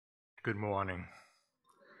Good morning.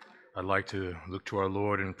 I'd like to look to our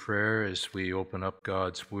Lord in prayer as we open up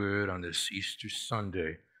God's Word on this Easter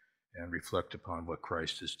Sunday and reflect upon what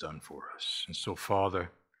Christ has done for us. And so, Father,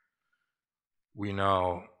 we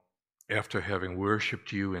now, after having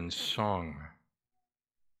worshiped you in song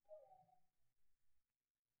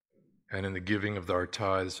and in the giving of our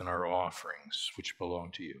tithes and our offerings, which belong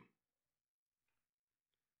to you,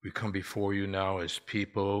 we come before you now as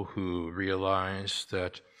people who realize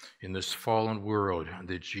that in this fallen world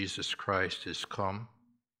that Jesus Christ has come.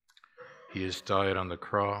 He has died on the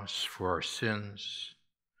cross for our sins,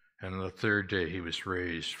 and on the third day he was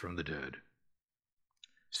raised from the dead.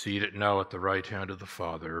 Seated now at the right hand of the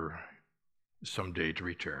Father, someday to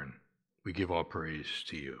return. We give all praise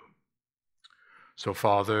to you. So,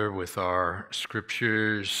 Father, with our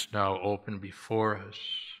scriptures now open before us,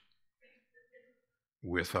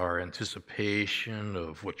 with our anticipation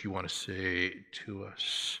of what you want to say to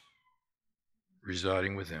us,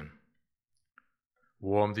 residing within.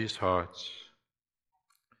 Warm these hearts,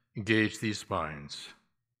 engage these minds,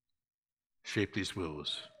 shape these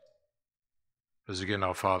wills. As again,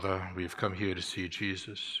 our Father, we've come here to see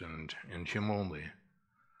Jesus and in him only.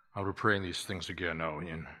 I'll be praying these things again now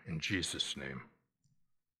in Jesus' name.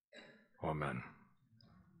 Amen.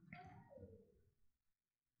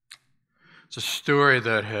 It's a story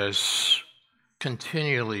that has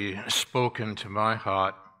continually spoken to my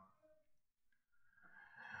heart.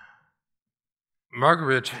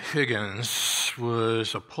 Margaret Higgins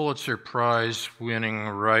was a Pulitzer Prize-winning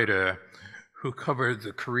writer who covered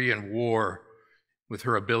the Korean War with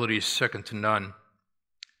her abilities second to none.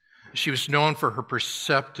 She was known for her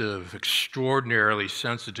perceptive, extraordinarily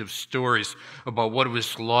sensitive stories about what it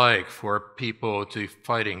was like for people to be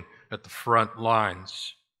fighting at the front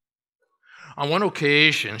lines. On one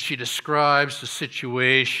occasion, she describes a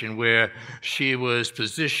situation where she was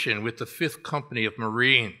positioned with the 5th Company of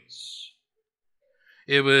Marines.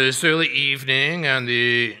 It was early evening, and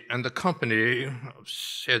the company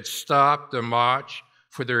had stopped their march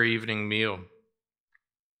for their evening meal.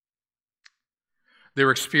 They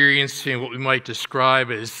were experiencing what we might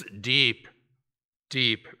describe as deep,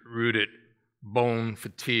 deep-rooted bone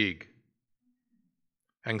fatigue,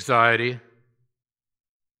 anxiety,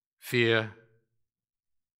 fear,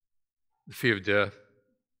 the fear of death.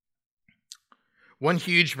 One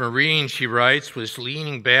huge Marine, she writes, was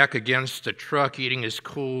leaning back against a truck eating his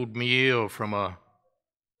cold meal from a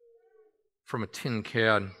tin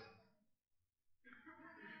can.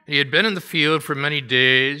 He had been in the field for many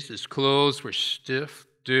days. His clothes were stiff,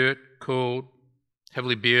 dirt, cold,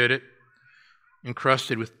 heavily bearded,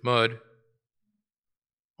 encrusted with mud.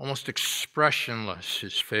 Almost expressionless,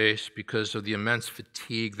 his face, because of the immense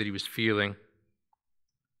fatigue that he was feeling.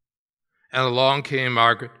 And along came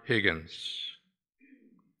Margaret Higgins,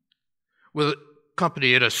 with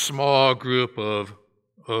accompanied a small group of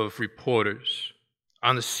reporters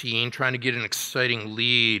on the scene, trying to get an exciting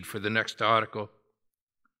lead for the next article.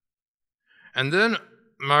 And then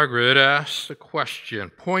Margaret asked a question,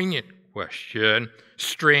 poignant question,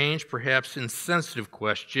 strange, perhaps insensitive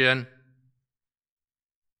question.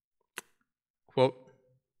 Quote,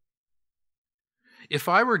 "If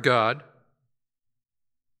I were God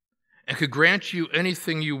and could grant you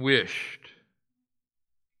anything you wished,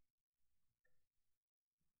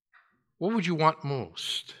 what would you want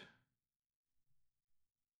most?"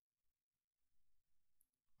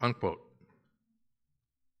 Unquote.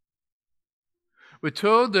 We're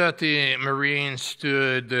told that the Marine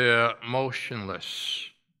stood there motionless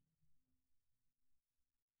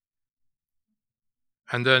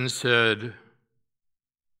and then said,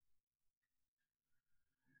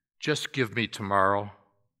 "Just give me tomorrow.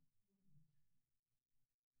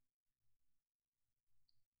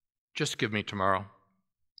 Just give me tomorrow."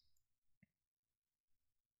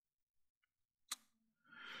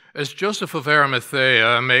 As Joseph of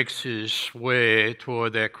Arimathea makes his way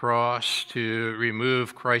toward that cross to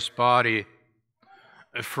remove Christ's body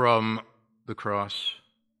from the cross,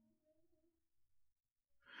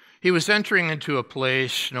 he was entering into a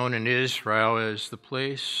place known in Israel as the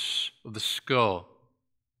place of the skull,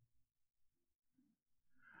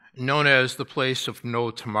 known as the place of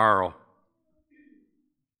no tomorrow.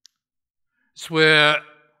 It's where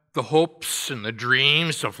the hopes and the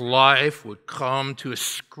dreams of life would come to a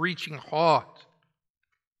screeching halt.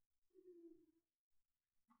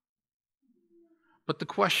 But the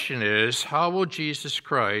question is, how will Jesus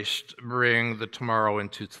Christ bring the tomorrow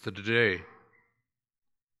into the today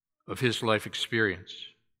of his life experience?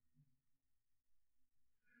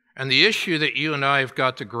 And the issue that you and I have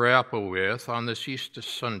got to grapple with on this Easter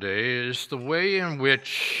Sunday is the way in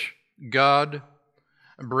which God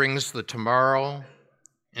brings the tomorrow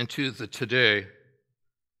into the today,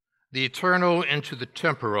 the eternal into the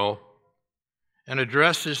temporal, and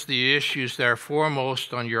addresses the issues that are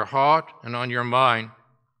foremost on your heart and on your mind,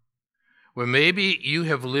 where maybe you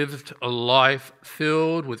have lived a life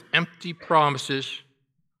filled with empty promises,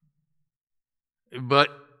 but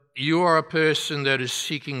you are a person that is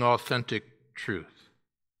seeking authentic truth.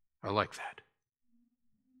 I like that.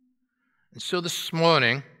 And so this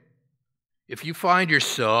morning, if you find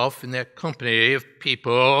yourself in that company of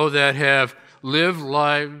people that have lived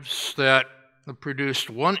lives that have produced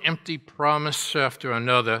one empty promise after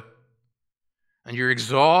another, and you're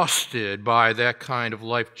exhausted by that kind of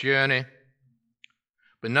life journey,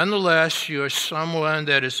 but nonetheless you're someone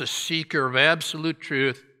that is a seeker of absolute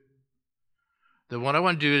truth, then what I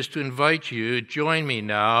want to do is to invite you to join me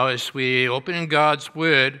now as we open in God's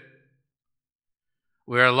Word.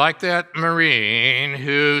 We are like that marine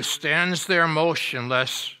who stands there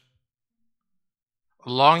motionless,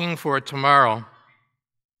 longing for tomorrow.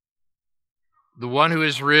 The one who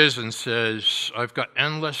is risen says, I've got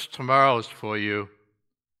endless tomorrows for you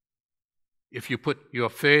if you put your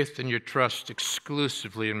faith and your trust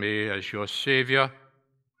exclusively in me as your Savior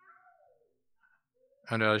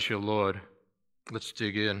and as your Lord. Let's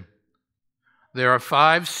dig in. There are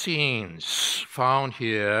 5 scenes found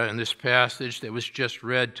here in this passage that was just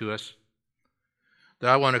read to us that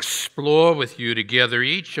I want to explore with you together,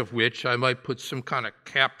 each of which I might put some kind of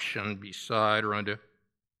caption beside or under.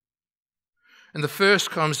 And the first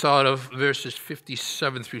comes out of verses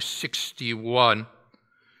 57 through 61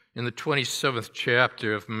 in the 27th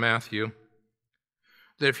chapter of Matthew.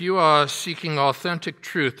 That if you are seeking authentic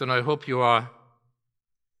truth, and I hope you are,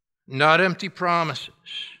 not empty promises,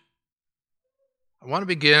 I want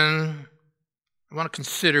to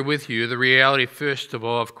consider with you the reality, first of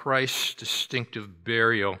all, of Christ's distinctive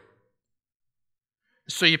burial.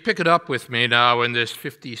 So you pick it up with me now in this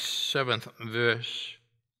 57th verse.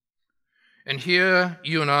 And here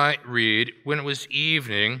you and I read, when it was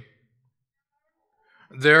evening,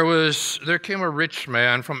 there came a rich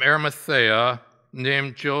man from Arimathea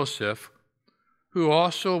named Joseph, who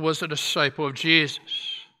also was a disciple of Jesus.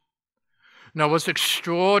 Now, what's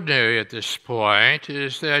extraordinary at this point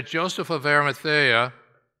is that Joseph of Arimathea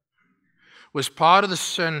was part of the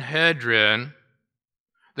Sanhedrin,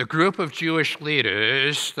 the group of Jewish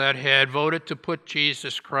leaders that had voted to put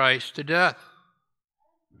Jesus Christ to death.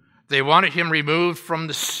 They wanted him removed from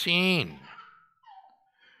the scene.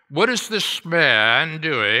 What is this man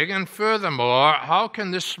doing? And furthermore, how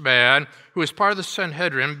can this man, who is part of the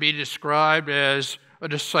Sanhedrin, be described as a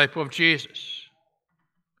disciple of Jesus?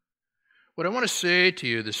 What I want to say to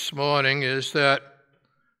you this morning is that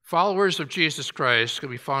followers of Jesus Christ can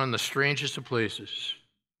be found in the strangest of places.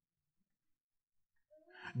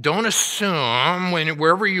 Don't assume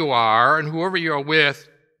wherever you are and whoever you're with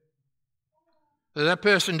that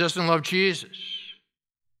person doesn't love Jesus.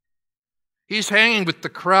 He's hanging with the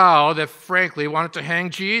crowd that frankly wanted to hang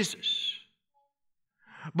Jesus.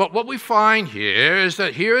 But what we find here is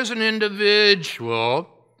that here is an individual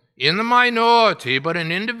in the minority, but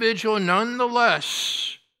an individual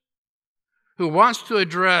nonetheless, who wants to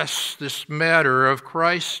address this matter of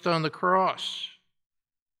Christ on the cross.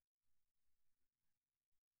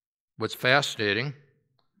 What's fascinating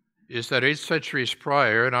is that 8 centuries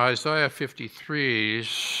prior, in Isaiah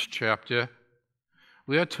 53's chapter,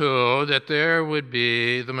 we are told that there would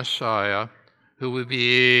be the Messiah who would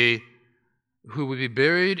be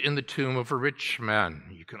buried in the tomb of a rich man.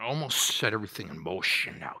 You can almost set everything in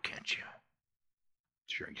motion now, can't you?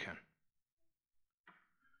 Sure you can.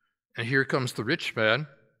 And here comes the rich man,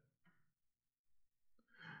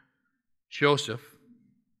 Joseph,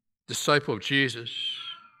 disciple of Jesus.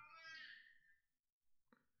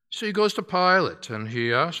 So he goes to Pilate and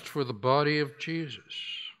he asked for the body of Jesus.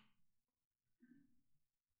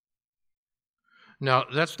 Now,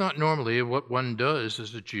 that's not normally what one does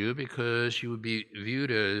as a Jew, because you would be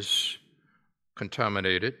viewed as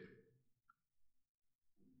contaminated.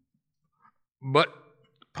 But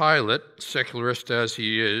Pilate, secularist as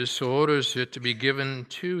he is, orders it to be given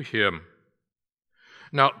to him.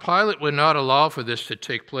 Now, Pilate would not allow for this to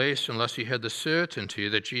take place unless he had the certainty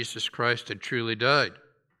that Jesus Christ had truly died.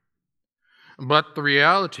 But the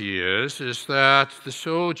reality is that the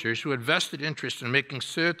soldiers who had vested interest in making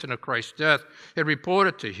certain of Christ's death had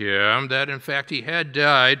reported to him that, in fact, he had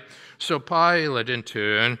died. So Pilate, in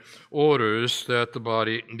turn, orders that the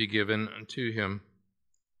body be given to him.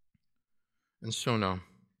 And so now.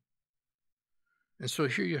 And so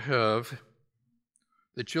here you have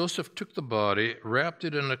that Joseph took the body, wrapped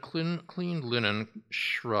it in a clean linen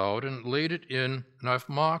shroud, and laid it in, and I've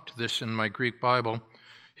marked this in my Greek Bible,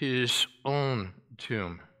 his own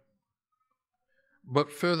tomb,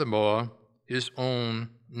 but furthermore, his own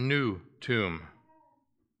new tomb.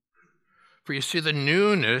 For you see, the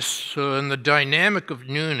newness and the dynamic of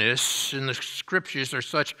newness in the Scriptures are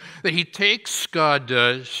such that he takes, God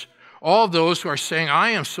does, all those who are saying, I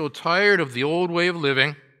am so tired of the old way of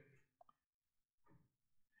living,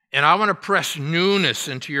 and I want to press newness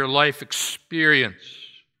into your life experience.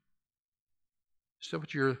 Is that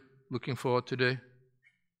what you're looking for today?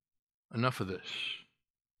 Enough of this.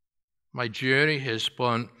 My journey has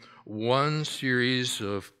spun one series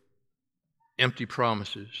of empty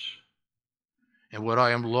promises. And what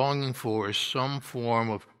I am longing for is some form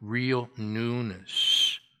of real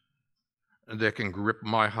newness that can grip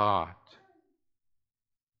my heart.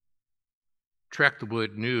 Track the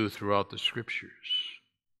word new throughout the Scriptures.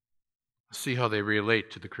 See how they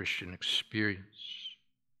relate to the Christian experience.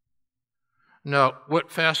 Now,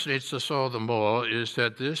 what fascinates us all the more is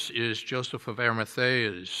that this is Joseph of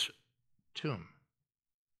Arimathea's tomb.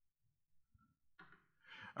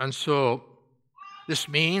 And so, this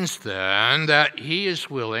means then that he is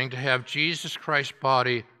willing to have Jesus Christ's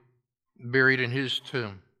body buried in his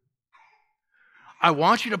tomb. I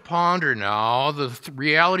want you to ponder now the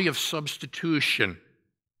reality of substitution.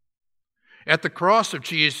 At the cross of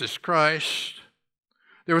Jesus Christ,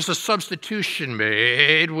 there was a substitution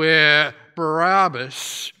made where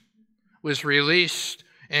Barabbas was released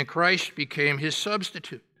and Christ became his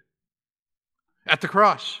substitute. At the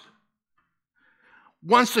cross.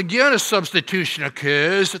 Once again, a substitution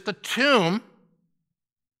occurs at the tomb,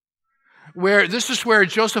 where this is where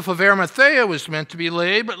Joseph of Arimathea was meant to be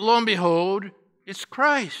laid, but lo and behold, it's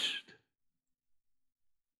Christ.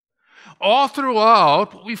 All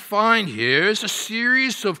throughout, what we find here is a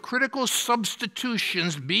series of critical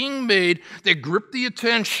substitutions being made that grip the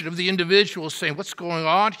attention of the individual, saying, what's going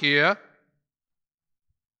on here?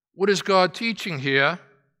 What is God teaching here?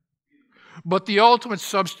 But the ultimate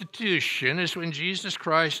substitution is when Jesus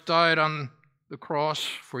Christ died on the cross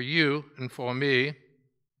for you and for me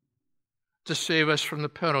to save us from the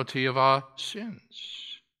penalty of our sins.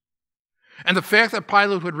 And the fact that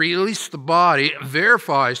Pilate would release the body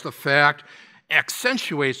verifies the fact,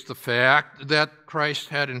 accentuates the fact that Christ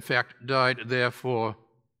had in fact died. Therefore,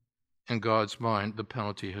 in God's mind, the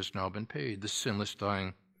penalty has now been paid, the sinless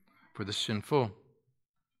dying for the sinful.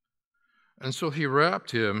 And so he wrapped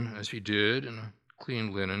him, as he did, in a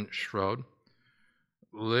clean linen shroud,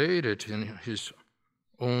 laid it in his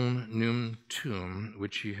own new tomb,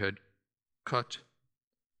 which he had cut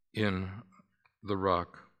in the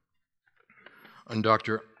rock. And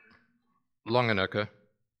Dr. Longenecker,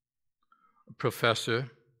 a professor,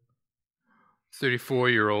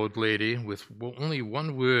 34-year-old lady with only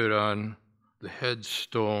one word on the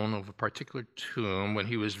headstone of a particular tomb when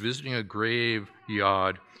he was visiting a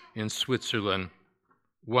graveyard in Switzerland.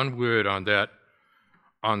 One word on that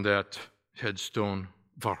headstone,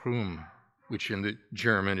 warum, which in the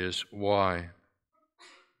German is why.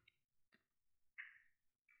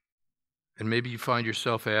 And maybe you find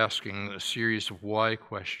yourself asking a series of why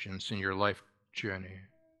questions in your life journey.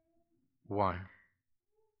 Why?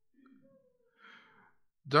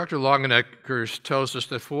 Dr. Longenecker tells us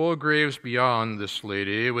that 4 graves beyond this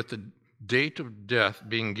lady, with the date of death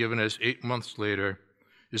being given as 8 months later,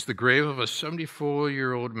 is the grave of a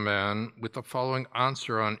 74-year-old man with the following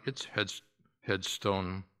answer on its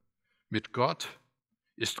headstone: Mit Gott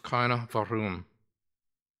ist keiner Warum.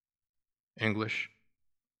 English: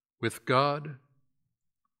 with God,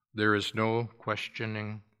 there is no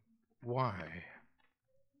questioning why.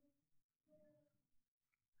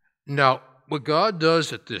 Now, what God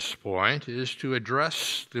does at this point is to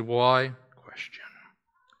address the why question.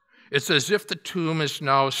 It's as if the tomb is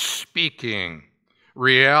now speaking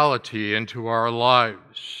reality into our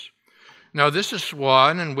lives. Now, this is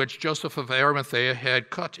one in which Joseph of Arimathea had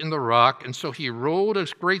cut in the rock, and so he rolled a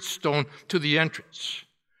great stone to the entrance.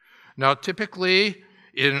 Now, typically,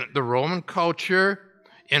 in the Roman culture,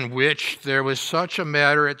 in which there was such a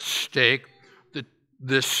matter at stake, that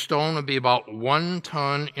this stone would be about 1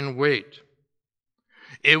 ton in weight.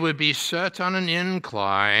 It would be set on an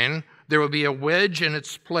incline. There would be a wedge in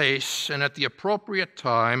its place, and at the appropriate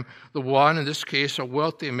time, the one, in this case a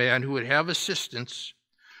wealthy man who would have assistance,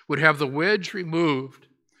 would have the wedge removed,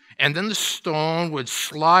 and then the stone would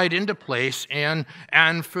slide into place, and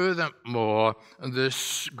furthermore,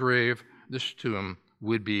 this grave, this tomb,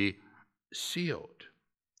 would be sealed.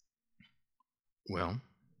 Well,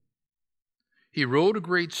 he rolled a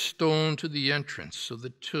great stone to the entrance of the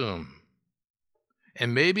tomb.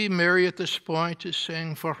 And maybe Mary at this point is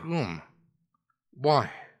saying, for whom? Why?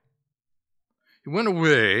 He went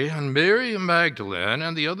away, and Mary Magdalene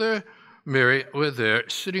and the other Mary were there,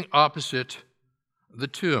 sitting opposite the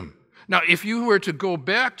tomb. Now, if you were to go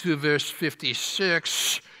back to verse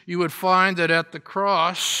 56, you would find that at the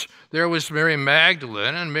cross there was Mary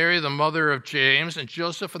Magdalene and Mary, the mother of James, and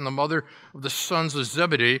Joseph and the mother of the sons of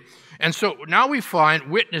Zebedee. And so now we find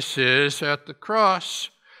witnesses at the cross.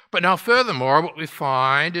 But now furthermore, what we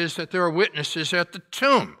find is that there are witnesses at the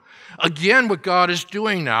tomb. Again, what God is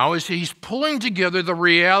doing now is he's pulling together the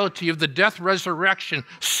reality of the death-resurrection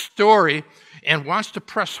story and wants to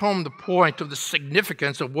press home the point of the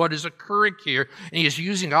significance of what is occurring here. And he is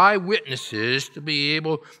using eyewitnesses to be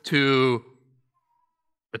able to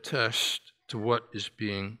attest to what is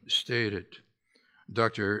being stated.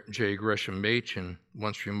 Dr. J. Gresham Machen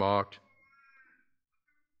once remarked,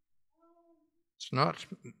 "It's not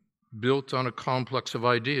built on a complex of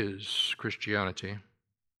ideas, Christianity,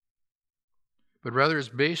 but rather is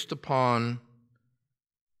based upon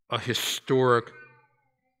a historic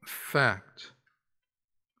fact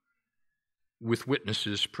with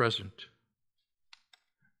witnesses present."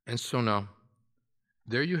 And so now,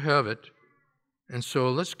 there you have it. And so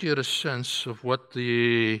let's get a sense of what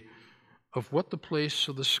the place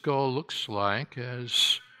of the skull looks like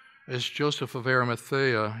as Joseph of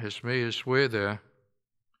Arimathea has made his way there.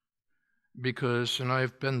 Because, and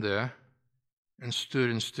I've been there and stood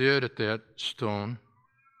and stared at that stone,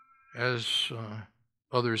 as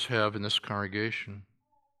others have in this congregation.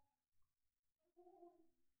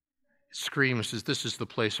 It screams as this is the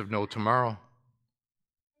place of no tomorrow.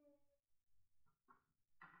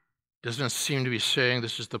 Doesn't it seem to be saying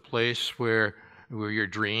this is the place where your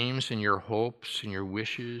dreams and your hopes and your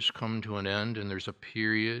wishes come to an end and there's a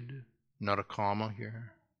period, not a comma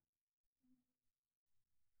here?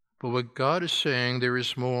 But what God is saying, there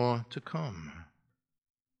is more to come.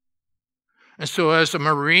 And so as a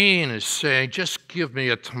Marine is saying, just give me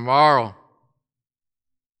a tomorrow.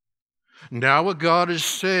 Now what God is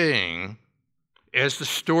saying, as the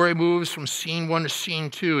story moves from scene 1 to scene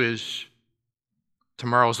 2, is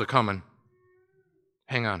tomorrow's a-coming.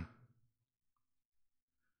 Hang on.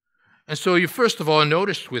 And so you first of all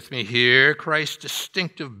noticed with me here Christ's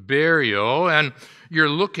distinctive burial, and you're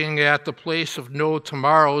looking at the place of no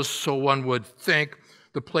tomorrows, so one would think,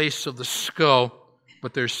 the place of the skull,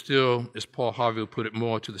 but there's still, as Paul Harvey put it,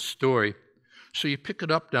 more to the story. So you pick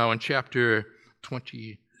it up now in chapter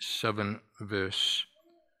 27, verse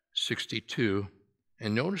 62,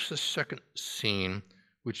 and notice the second scene,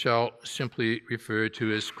 which I'll simply refer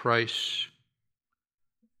to as Christ's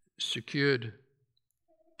secured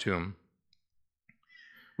tomb.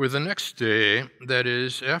 Where the next day, that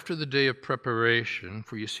is, after the day of preparation,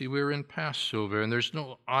 for you see we're in Passover, and there's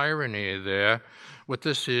no irony there. What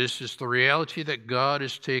this is the reality that God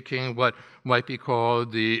is taking what might be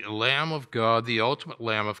called the Lamb of God, the ultimate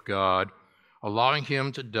Lamb of God, allowing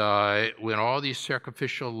him to die when all these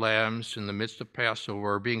sacrificial lambs in the midst of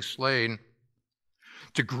Passover are being slain,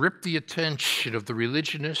 to grip the attention of the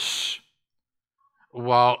religionists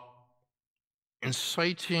while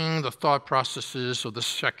inciting the thought processes of the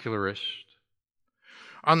secularist.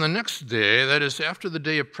 On the next day, that is after the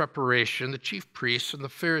day of preparation, the chief priests and the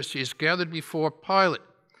Pharisees gathered before Pilate.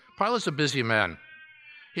 Pilate's a busy man.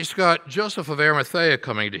 He's got Joseph of Arimathea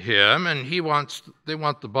coming to him, and he wants the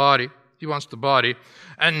body.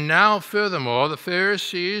 And now, furthermore, the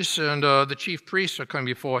Pharisees and the chief priests are coming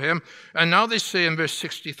before him, and now they say in verse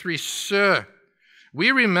 63, "Sir, we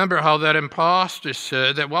remember how that impostor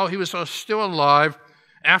said that while he was still alive,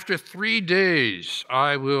 after 3 days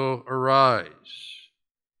I will arise.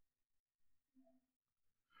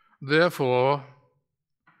 Therefore,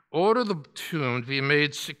 order the tomb to be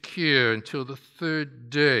made secure until the 3rd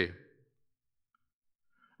day,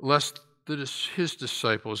 lest his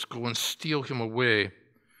disciples go and steal him away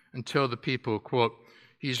and tell the people, quote,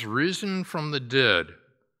 he's risen from the dead,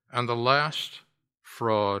 and the last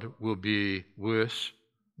fraud will be worse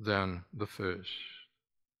than the first."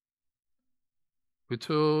 We're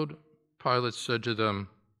told Pilate said to them,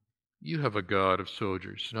 "You have a God of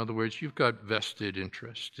soldiers." In other words, you've got vested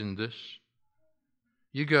interest in this.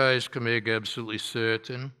 You guys can make absolutely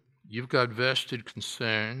certain you've got vested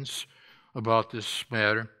concerns about this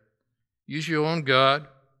matter. Use your own God.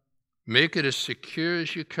 Make it as secure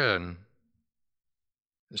as you can.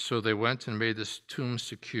 And so they went and made this tomb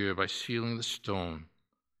secure by sealing the stone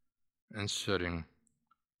and setting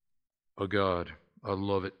a guard. I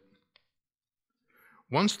love it.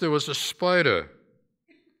 Once there was a spider,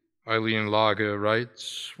 Eileen Lager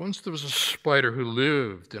writes, once there was a spider who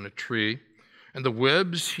lived in a tree, and the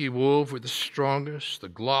webs he wove were the strongest, the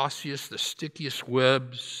glossiest, the stickiest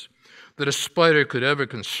webs that a spider could ever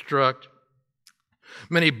construct.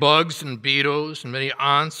 Many bugs and beetles and many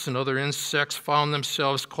ants and other insects found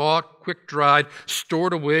themselves caught, quick-dried,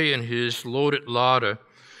 stored away in his loaded larder.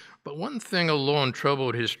 But one thing alone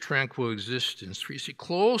troubled his tranquil existence. For you see,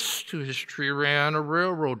 close to his tree ran a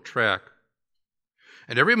railroad track.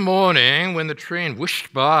 And every morning when the train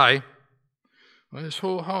whished by, well, his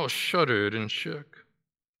whole house shuddered and shook.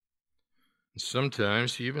 And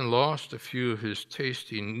sometimes he even lost a few of his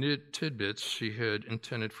tasty tidbits he had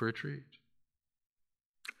intended for a treat.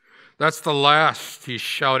 "That's the last," he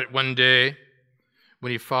shouted one day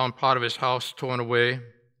when he found part of his house torn away.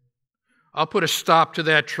 "I'll put a stop to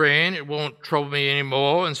that train. It won't trouble me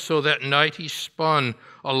anymore." And so that night he spun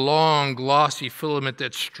a long, glossy filament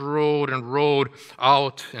that strode and rode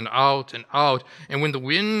out and out and out. And when the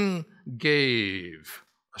wind gave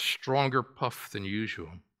a stronger puff than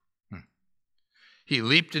usual, he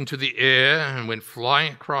leaped into the air and went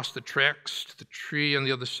flying across the tracks to the tree on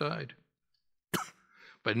the other side.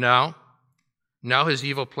 But now his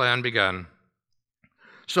evil plan began.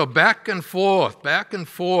 So back and forth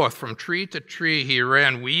from tree to tree he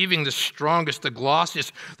ran, weaving the strongest, the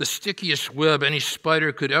glossiest, the stickiest web any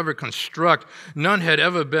spider could ever construct. None had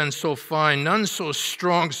ever been so fine, none so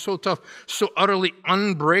strong, so tough, so utterly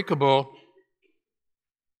unbreakable.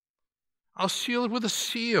 "I'll seal it with a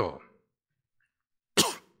seal,"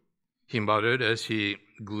 he muttered as he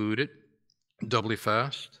glued it doubly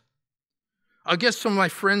fast. "I'll get some of my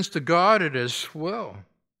friends to guard it as well.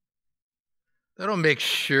 That'll make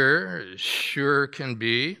sure as sure can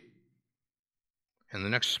be." And the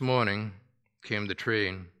next morning came the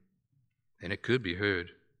train, and it could be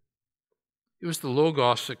heard. It was the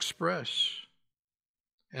Logos Express,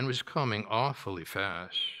 and was coming awfully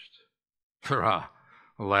fast. "Hurrah!"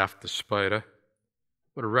 laughed the spider.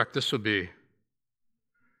 "What a wreck this will be."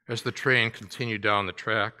 As the train continued down the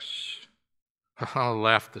tracks, "Ha-ha,"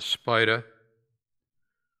 laughed the spider.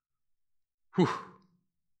 "Whew,"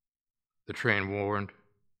 the train warned.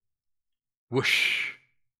 Whoosh,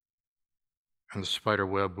 and the spider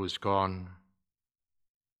web was gone.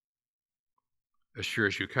 "As sure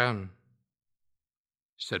as you can,"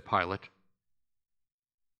 said Pilate.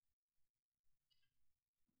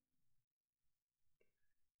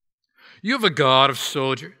 "You have a God of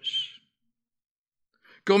soldiers.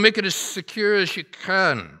 Go make it as secure as you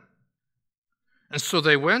can." And so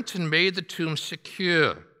they went and made the tomb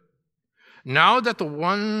secure. Now that the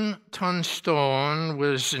 1-ton stone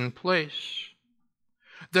was in place,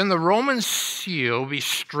 then the Roman seal would be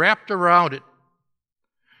strapped around it.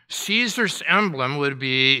 Caesar's emblem would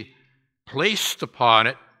be placed upon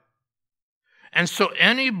it. And so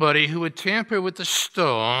anybody who would tamper with the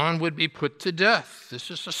stone would be put to death. This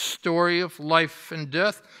is a story of life and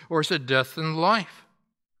death, or is it death and life?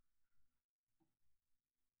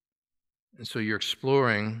 And so you're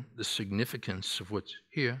exploring the significance of what's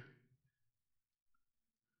here.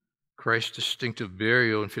 Christ's distinctive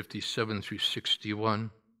burial in 57 through 61.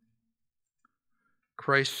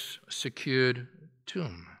 Christ's secured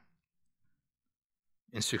tomb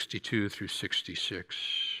in 62 through 66.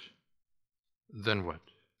 Then what?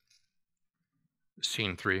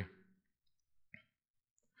 Scene 3.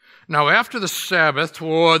 Now after the Sabbath,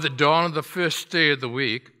 toward the dawn of the first day of the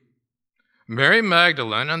week, Mary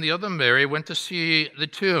Magdalene and the other Mary went to see the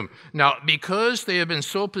tomb. Now, because they had been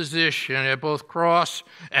so positioned at both cross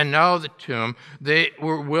and now the tomb, they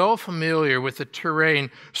were well familiar with the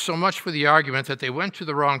terrain, so much for the argument that they went to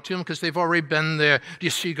the wrong tomb because they've already been there. Do you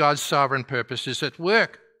see God's sovereign purposes at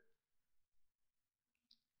work?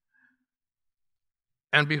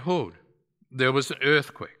 And behold, there was an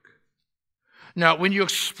earthquake. Now, when you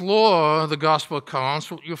explore the gospel accounts,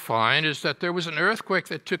 what you'll find is that there was an earthquake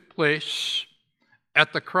that took place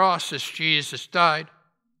at the cross as Jesus died,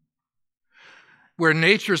 where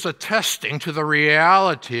nature's attesting to the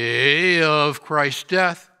reality of Christ's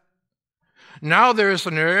death. Now there is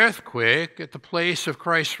an earthquake at the place of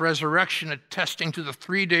Christ's resurrection, attesting to the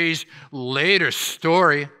 3 days later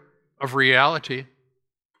story of reality.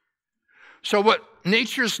 So what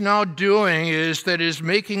nature's now doing is that it is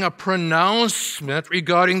making a pronouncement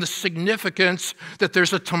regarding the significance that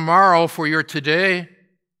there's a tomorrow for your today.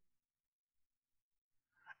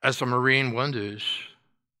 As a Marine wonders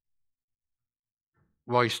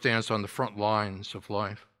while he stands on the front lines of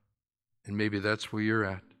life, and maybe that's where you're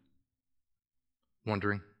at,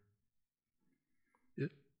 wondering,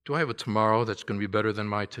 do I have a tomorrow that's going to be better than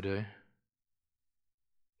my today?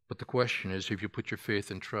 But the question is, have you put your faith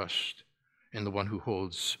and trust in the one who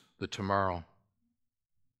holds the tomorrow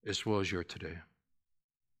as well as your today?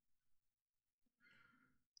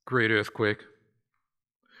 Great earthquake.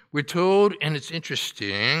 We're told, and it's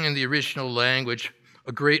interesting, in the original language,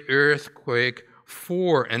 a great earthquake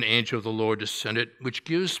for an angel of the Lord descended, which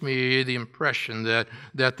gives me the impression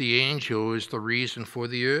that the angel is the reason for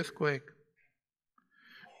the earthquake.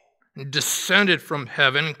 Descended from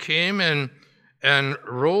heaven, came and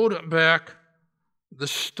rolled back the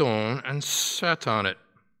stone and sat on it.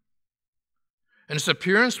 And his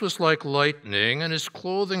appearance was like lightning, and his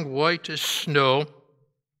clothing white as snow.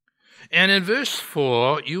 And in verse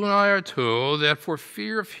 4, you and I are told that for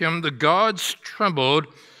fear of him, the gods trembled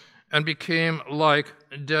and became like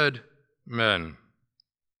dead men.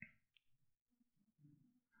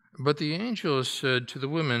 But the angel said to the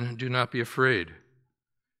women, do not be afraid,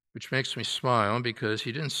 which makes me smile because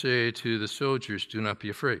he didn't say to the soldiers, do not be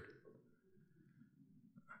afraid.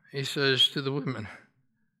 He says to the women,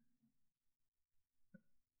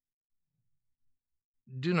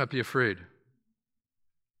 do not be afraid,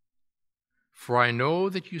 for I know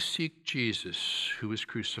that you seek Jesus who was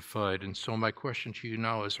crucified. And so my question to you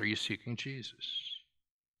now is, are you seeking Jesus?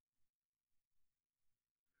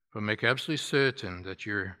 But make absolutely certain that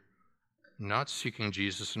you're not seeking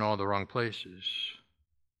Jesus in all the wrong places.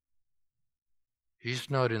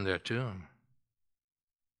 He's not in that tomb.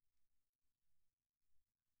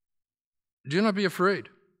 Do not be afraid,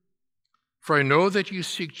 for I know that you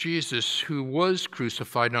seek Jesus who was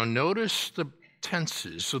crucified. Now notice the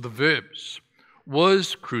tenses of the verbs.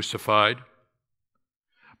 Was crucified,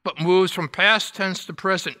 but moves from past tense to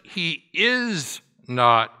present. He is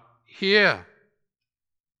not here.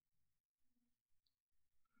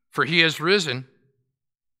 For he has risen,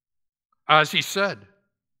 as he said.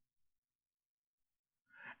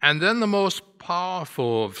 And then the most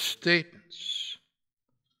powerful of statements,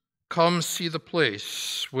 come see the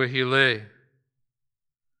place where he lay.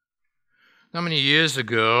 Not many years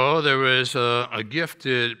ago, there was a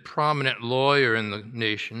gifted, prominent lawyer in the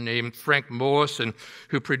nation named Frank Morrison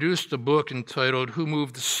who produced a book entitled Who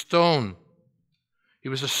Moved the Stone? He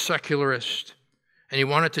was a secularist, and he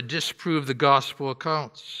wanted to disprove the gospel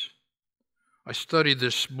accounts. I studied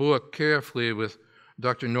this book carefully with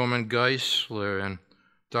Dr. Norman Geisler and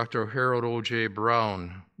Dr. Harold O.J.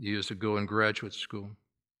 Brown years ago in graduate school.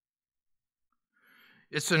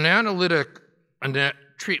 It's an analytic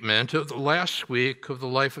treatment of the last week of the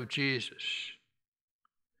life of Jesus.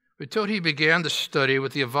 We're told he began the study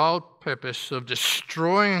with the avowed purpose of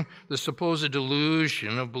destroying the supposed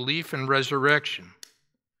delusion of belief in resurrection.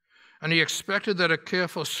 And he expected that a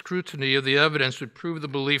careful scrutiny of the evidence would prove the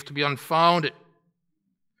belief to be unfounded.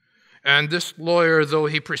 And this lawyer, though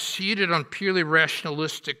he proceeded on purely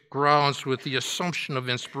rationalistic grounds with the assumption of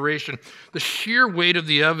inspiration, the sheer weight of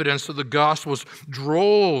the evidence of the Gospels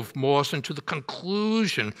drove Morrison to the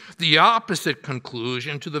conclusion, the opposite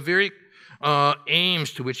conclusion to the very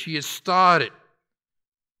aims to which he had started.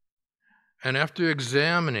 And after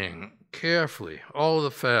examining carefully all the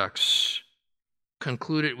facts,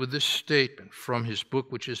 concluded with this statement from his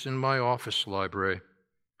book, which is in my office library.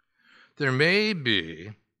 There may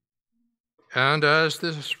be, and as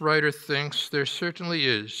this writer thinks, there certainly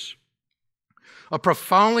is, a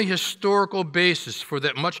profoundly historical basis for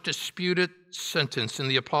that much disputed sentence in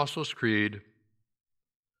the Apostles' Creed.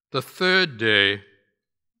 The third day,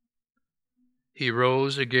 he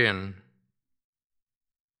rose again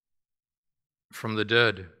from the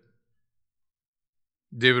dead.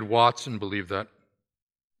 David Watson believed that.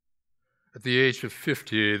 At the age of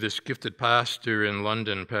 50, this gifted pastor in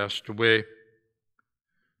London passed away.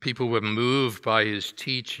 People were moved by his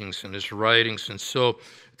teachings and his writings, and so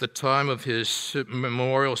at the time of his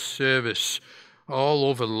memorial service, all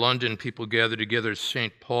over London, people gathered together at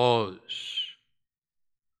St. Paul's.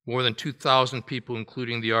 More than 2,000 people,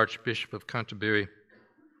 including the Archbishop of Canterbury,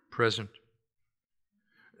 present.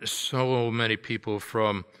 So many people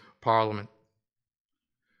from Parliament.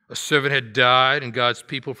 A servant had died, and God's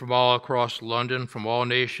people from all across London, from all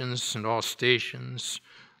nations and all stations,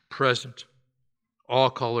 present. All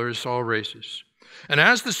colors, all races. And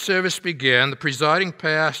as the service began, the presiding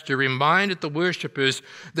pastor reminded the worshipers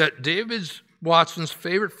that David Watson's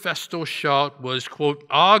favorite festal shout was, quote,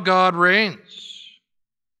 "Our God reigns,"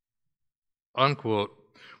 unquote,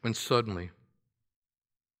 when suddenly,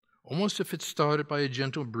 almost if it started by a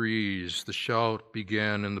gentle breeze, the shout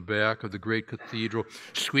began in the back of the great cathedral,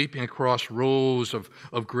 sweeping across rows of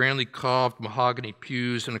grandly carved mahogany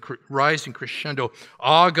pews and a rising crescendo.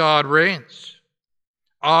 Our God reigns.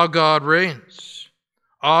 Our God reigns.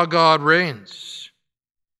 Our God reigns.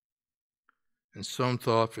 And some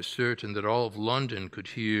thought for certain that all of London could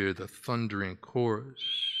hear the thundering chorus.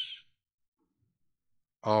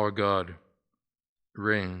 Our God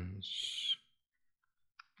reigns.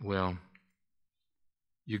 Well,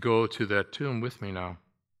 you go to that tomb with me now,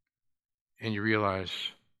 and you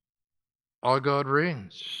realize Our God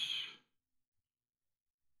reigns.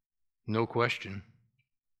 No question,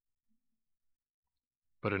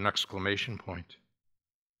 but an exclamation point.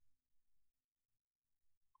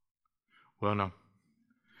 Well, no.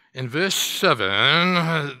 In verse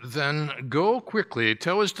 7, then go quickly,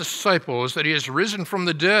 tell his disciples that he has risen from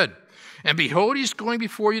the dead. And behold, he's going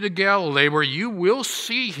before you to Galilee, where you will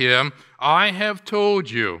see him. I have told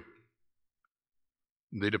you.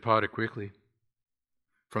 They departed quickly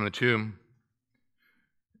from the tomb.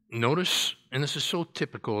 Notice, and this is so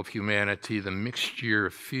typical of humanity, the mixture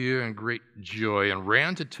of fear and great joy, and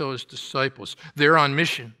ran to tell his disciples. They're on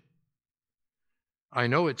mission. I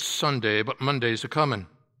know it's Sunday, but Monday's a-coming.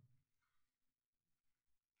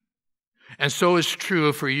 And so is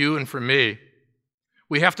true for you and for me.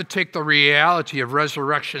 We have to take the reality of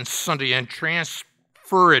Resurrection Sunday and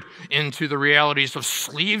transfer it into the realities of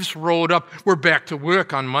sleeves rolled up. We're back to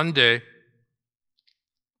work on Monday.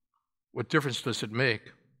 What difference does it make?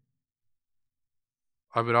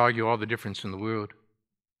 I would argue all the difference in the world.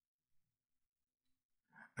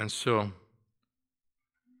 And so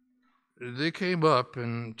they came up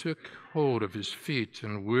and took hold of his feet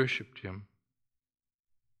and worshiped him.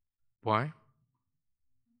 Why?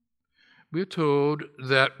 We're told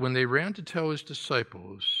that when they ran to tell his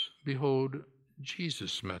disciples, behold,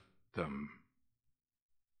 Jesus met them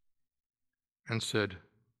and said,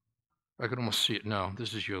 I can almost see it now,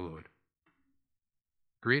 this is your Lord.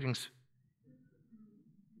 Greetings.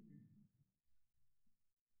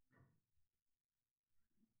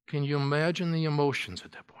 Can you imagine the emotions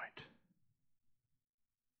at that point?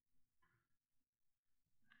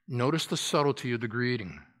 Notice the subtlety of the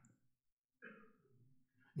greeting.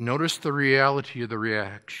 Notice the reality of the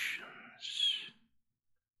reactions.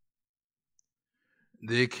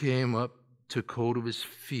 They came up, took hold of his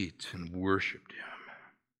feet, and worshiped him.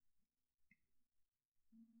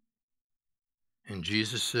 And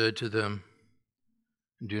Jesus said to them,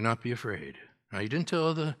 do not be afraid. Now, he didn't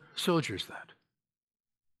tell the soldiers that.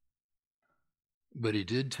 But he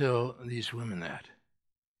did tell these women that.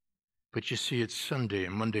 But you see, it's Sunday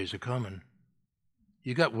and Monday's a-coming.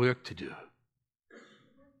 You got work to do.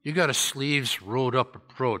 You got a sleeves rolled up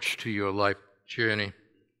approach to your life journey.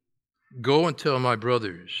 Go and tell my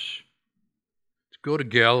brothers to go to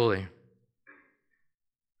Galilee.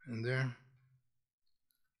 And there,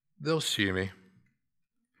 they'll see me.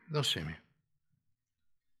 They'll see me.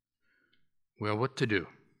 Well, what to do?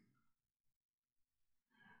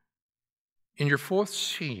 In your fourth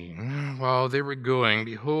scene, while they were going,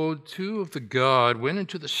 behold, two of the guard went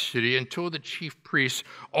into the city and told the chief priests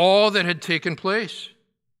all that had taken place.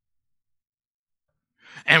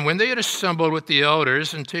 And when they had assembled with the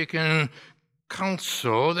elders and taken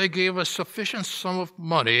counsel, they gave a sufficient sum of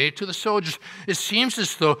money to the soldiers. It seems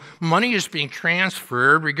as though money is being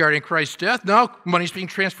transferred regarding Christ's death. Now money is being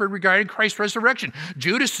transferred regarding Christ's resurrection.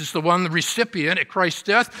 Judas is the one, the recipient at Christ's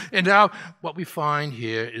death. And now what we find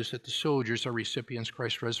here is that the soldiers are recipients of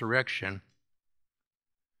Christ's resurrection.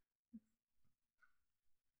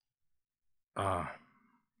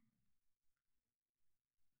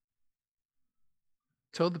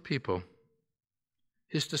 Tell the people,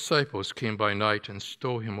 his disciples came by night and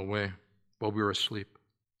stole him away while we were asleep.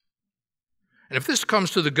 And if this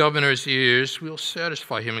comes to the governor's ears, we'll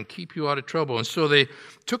satisfy him and keep you out of trouble. And so they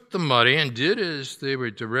took the money and did as they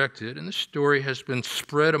were directed. And the story has been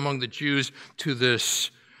spread among the Jews to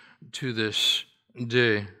this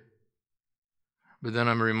day. But then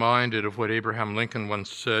I'm reminded of what Abraham Lincoln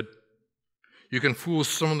once said. You can fool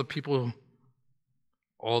some of the people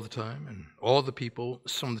all the time, and all the people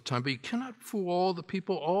some of the time, but you cannot fool all the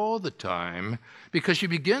people all the time, because you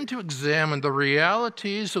begin to examine the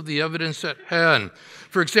realities of the evidence at hand.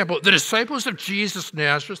 For example, the disciples of Jesus of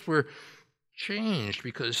Nazareth were changed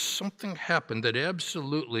because something happened that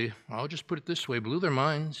absolutely, I'll just put it this way, blew their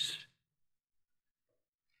minds.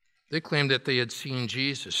 They claimed that they had seen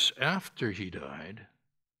Jesus after he died.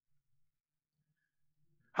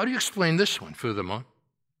 How do you explain this one, furthermore?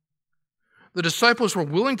 The disciples were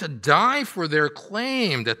willing to die for their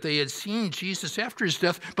claim that they had seen Jesus after his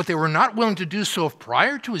death, but they were not willing to do so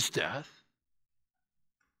prior to his death.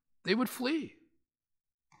 They would flee.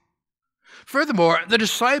 Furthermore, the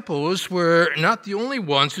disciples were not the only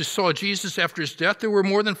ones who saw Jesus after his death. There were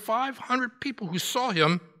more than 500 people who saw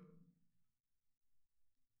him,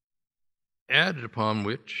 added upon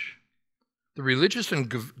which the religious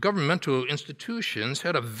and governmental institutions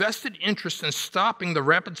had a vested interest in stopping the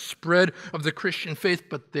rapid spread of the Christian faith,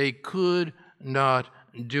 but they could not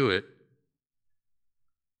do it.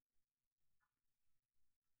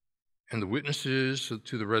 And the witnesses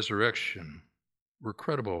to the resurrection were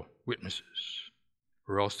credible witnesses,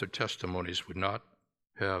 or else their testimonies would not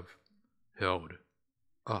have held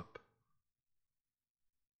up.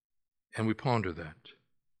 And we ponder that.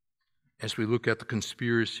 As we look at the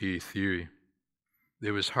conspiracy theory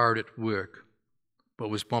that was hard at work, but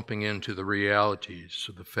was bumping into the realities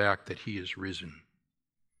of the fact that he is risen.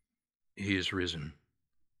 He is risen,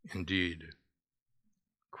 indeed.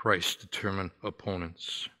 Christ determined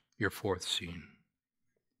opponents, your fourth scene,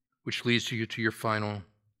 which leads you to your final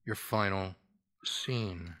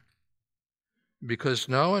scene. Because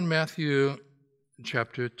now in Matthew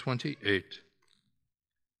chapter 28,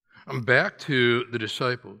 I'm back to the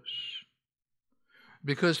disciples.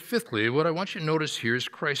 Because fifthly, what I want you to notice here is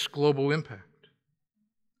Christ's global impact,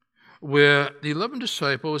 where the 11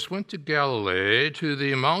 disciples went to Galilee, to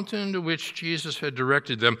the mountain to which Jesus had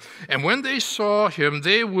directed them, and when they saw him,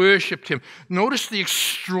 they worshiped him. Notice the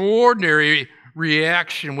extraordinary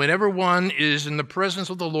reaction whenever one is in the presence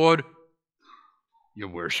of the Lord. You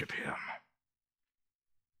worship him.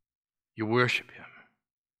 You worship him.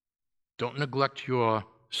 Don't neglect your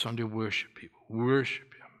Sunday worship, people. Worship him.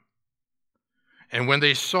 And when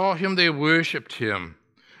they saw him, they worshiped him.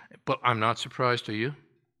 But I'm not surprised, are you?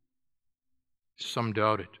 Some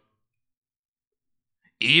doubted.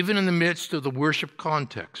 Even in the midst of the worship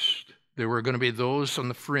context, there were going to be those on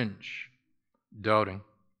the fringe doubting.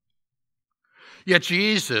 Yet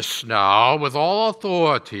Jesus now, with all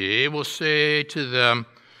authority, will say to them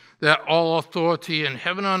that all authority in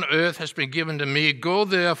heaven and on earth has been given to me. Go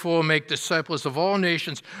therefore, make disciples of all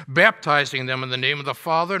nations, baptizing them in the name of the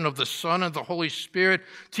Father and of the Son and of the Holy Spirit,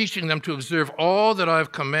 teaching them to observe all that I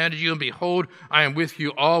have commanded you. And behold, I am with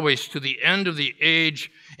you always to the end of the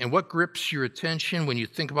age. And what grips your attention when you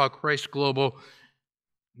think about Christ's global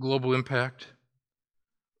impact?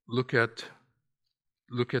 Look at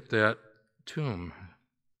that tomb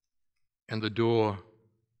and the door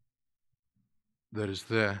that is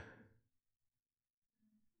there.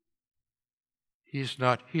 He's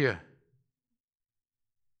not here,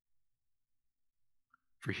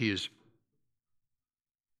 for he is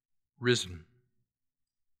risen.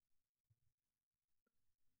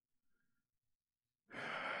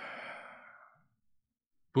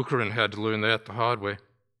 Bukharin had to learn that the hard way.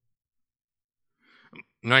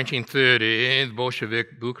 1930, the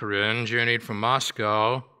Bolshevik Bukharin journeyed from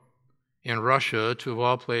Moscow in Russia to, of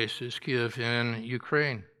all places, Kiev in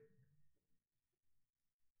Ukraine.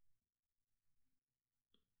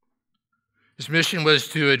 His mission was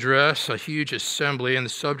to address a huge assembly, and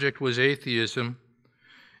the subject was atheism.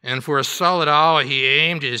 And for a solid hour, he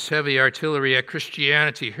aimed his heavy artillery at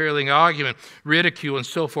Christianity, hurling argument, ridicule, and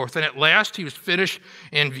so forth. And at last, he was finished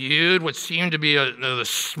and viewed what seemed to be the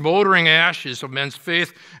smoldering ashes of men's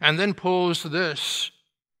faith, and then posed this: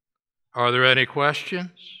 "Are there any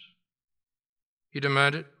questions?" He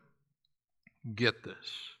demanded. Get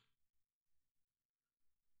this.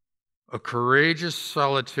 A courageous,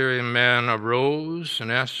 solitary man arose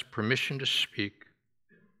and asked permission to speak.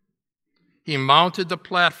 He mounted the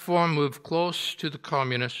platform, moved close to the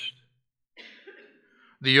communist.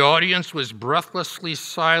 The audience was breathlessly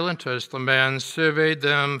silent as the man surveyed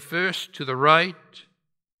them first to the right,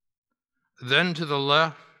 then to the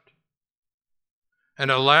left,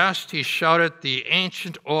 and at last he shouted the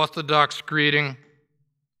ancient Orthodox greeting,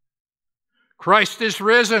 "Christ is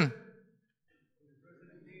risen!"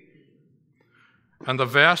 And the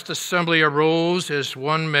vast assembly arose as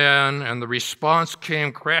one man, and the response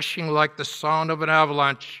came crashing like the sound of an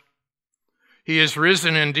avalanche. He is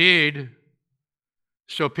risen indeed.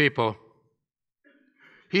 So people,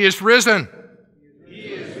 he is risen. He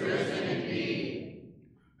is risen indeed.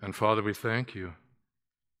 And Father, we thank you.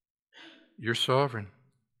 You're sovereign.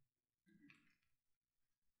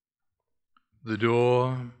 The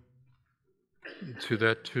door to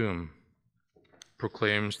that tomb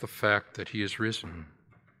proclaims the fact that he is risen,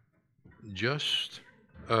 just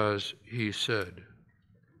as he said.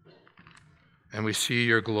 And we see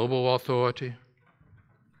your global authority.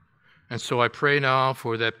 And so I pray now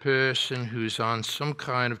for that person who's on some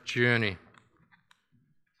kind of journey,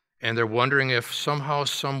 and they're wondering if somehow,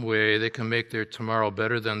 some way, they can make their tomorrow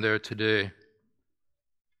better than their today.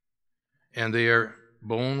 And they are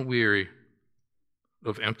bone weary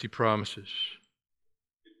of empty promises,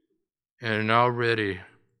 and are now ready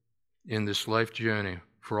in this life journey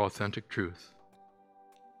for authentic truth.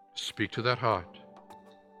 Speak to that heart.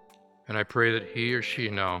 And I pray that he or she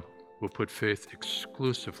now will put faith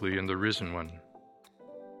exclusively in the risen one,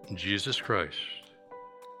 Jesus Christ,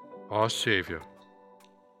 our Savior,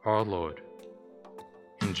 our Lord.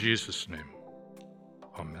 In Jesus' name,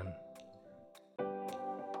 amen.